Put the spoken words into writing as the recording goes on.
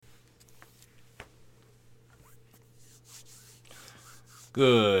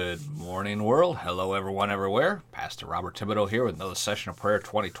Good morning, world. Hello, everyone, everywhere. Pastor Robert Thibodeau here with another session of prayer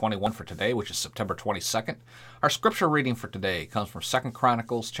 2021 for today, which is September 22nd. Our scripture reading for today comes from 2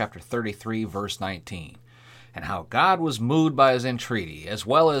 Chronicles chapter 33, verse 19. And how God was moved by his entreaty, as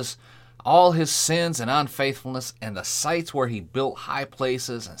well as all his sins and unfaithfulness, and the sites where he built high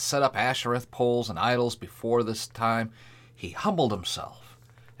places and set up Ashereth poles and idols before this time, he humbled himself.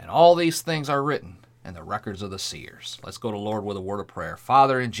 And all these things are written and the records of the seers. Let's go to Lord with a word of prayer.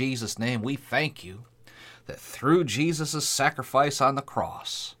 Father, in Jesus' name, we thank you that through Jesus' sacrifice on the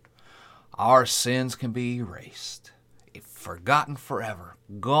cross, our sins can be erased, forgotten forever,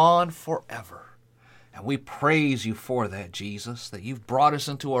 gone forever. And we praise you for that, Jesus, that you've brought us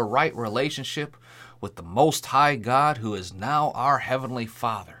into a right relationship with the Most High God, who is now our Heavenly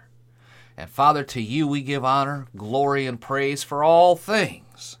Father. And Father, to you we give honor, glory, and praise for all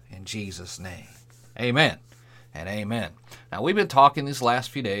things in Jesus' name. Amen and amen. Now, we've been talking these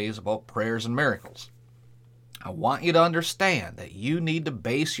last few days about prayers and miracles. I want you to understand that you need to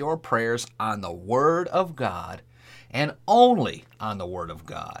base your prayers on the Word of God and only on the Word of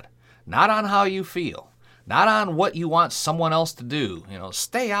God, not on how you feel, not on what you want someone else to do.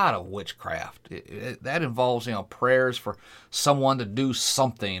 Stay out of witchcraft. That involves, prayers for someone to do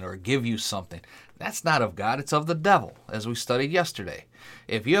something or give you something. That's not of God, it's of the devil, as we studied yesterday.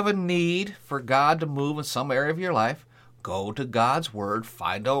 If you have a need for God to move in some area of your life, go to God's Word,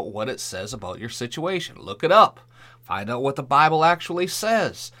 find out what it says about your situation. Look it up. Find out what the Bible actually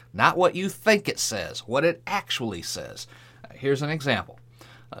says, not what you think it says, what it actually says. Here's an example.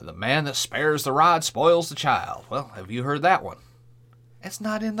 The man that spares the rod spoils the child. Well, have you heard that one? It's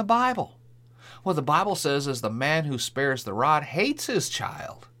not in the Bible. What the Bible says is the man who spares the rod hates his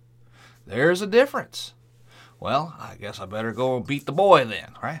child. There's a difference. Well, I guess I better go and beat the boy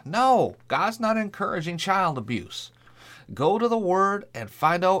then, right? No, God's not encouraging child abuse. Go to the Word and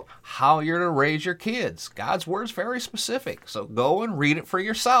find out how you're to raise your kids. God's Word's very specific, so go and read it for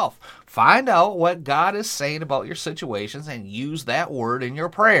yourself. Find out what God is saying about your situations and use that Word in your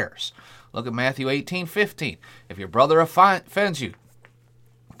prayers. Look at Matthew 18:15. If your brother offends you,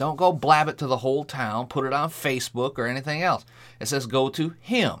 don't go blab it to the whole town, put it on Facebook or anything else. It says go to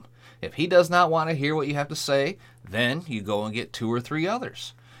him. If he does not want to hear what you have to say, then you go and get 2 or 3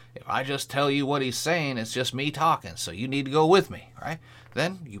 others. If I just tell you what he's saying, it's just me talking, so you need to go with me, right?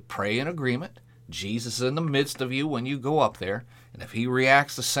 Then you pray in agreement. Jesus is in the midst of you when you go up there, and if he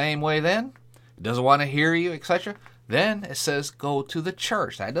reacts the same way then, doesn't want to hear you, etc., then it says go to the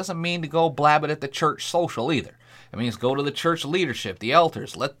church. That doesn't mean to go blab it at the church social either. It means go to the church leadership, the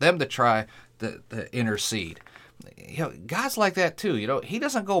elders, let them to try to intercede. God's like that too. He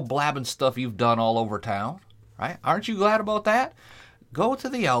doesn't go blabbing stuff you've done all over town, right? Aren't you glad about that? Go to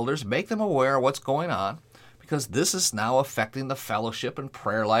the elders, make them aware of what's going on, because this is now affecting the fellowship and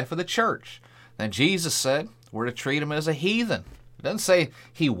prayer life of the church. Then Jesus said we're to treat him as a heathen. It doesn't say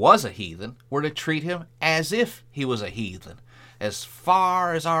he was a heathen. We're to treat him as if he was a heathen. As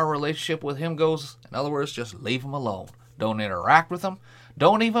far as our relationship with him goes, in other words, just leave him alone. Don't interact with him.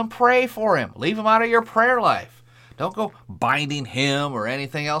 Don't even pray for him. Leave him out of your prayer life. Don't go binding him or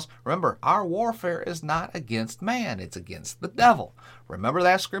anything else. Remember, our warfare is not against man. It's against the devil. Remember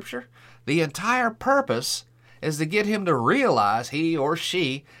that scripture? The entire purpose is to get him to realize he or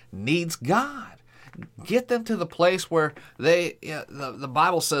she needs God. Get them to the place where the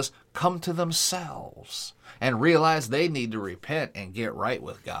Bible says, come to themselves and realize they need to repent and get right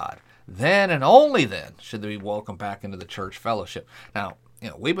with God. Then and only then should they be welcomed back into the church fellowship. Now,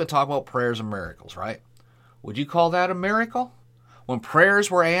 we've been talking about prayers and miracles, right? Would you call that a miracle? When prayers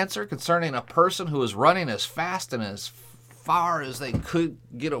were answered concerning a person who was running as fast and as far as they could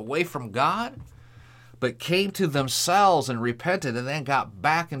get away from God, but came to themselves and repented and then got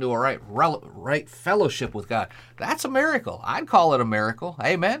back into a right fellowship with God. That's a miracle. I'd call it a miracle.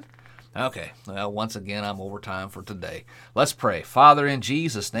 Amen? Okay, well, once again, I'm over time for today. Let's pray. Father, in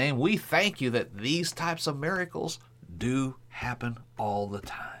Jesus' name, we thank you that these types of miracles do happen all the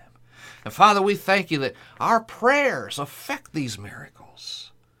time. And Father, we thank you that our prayers affect these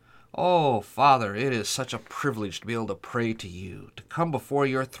miracles. Oh, Father, it is such a privilege to be able to pray to you, to come before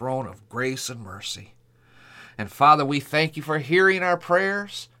your throne of grace and mercy. And Father, we thank you for hearing our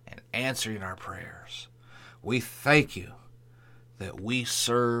prayers and answering our prayers. We thank you that we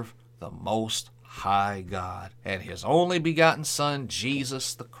serve the Most High God and his only begotten Son,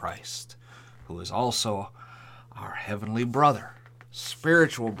 Jesus the Christ, who is also our heavenly brother,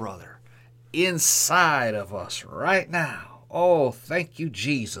 spiritual brother, inside of us right now. Oh, thank you,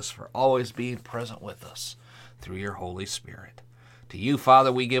 Jesus, for always being present with us through your Holy Spirit. To you,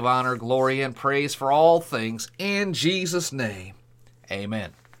 Father, we give honor, glory, and praise for all things in Jesus' name.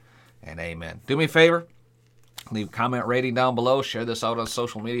 Amen and amen. Do me a favor. Leave a comment rating down below. Share this out on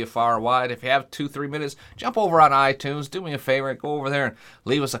social media far and wide. If you have 2-3 minutes, jump over on iTunes. Do me a favor. Go over there and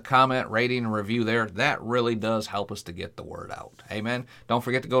leave us a comment, rating, and review there. That really does help us to get the word out. Amen. Don't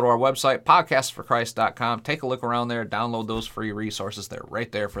forget to go to our website, podcastforchrist.com. Take a look around there. Download those free resources. They're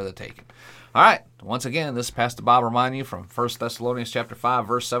right there for the taking. All right. Once again, this is Pastor Bob reminding you from 1 Thessalonians chapter 5,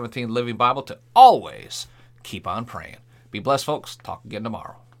 verse 17, Living Bible, to always keep on praying. Be blessed, folks. Talk again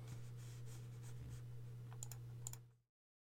tomorrow.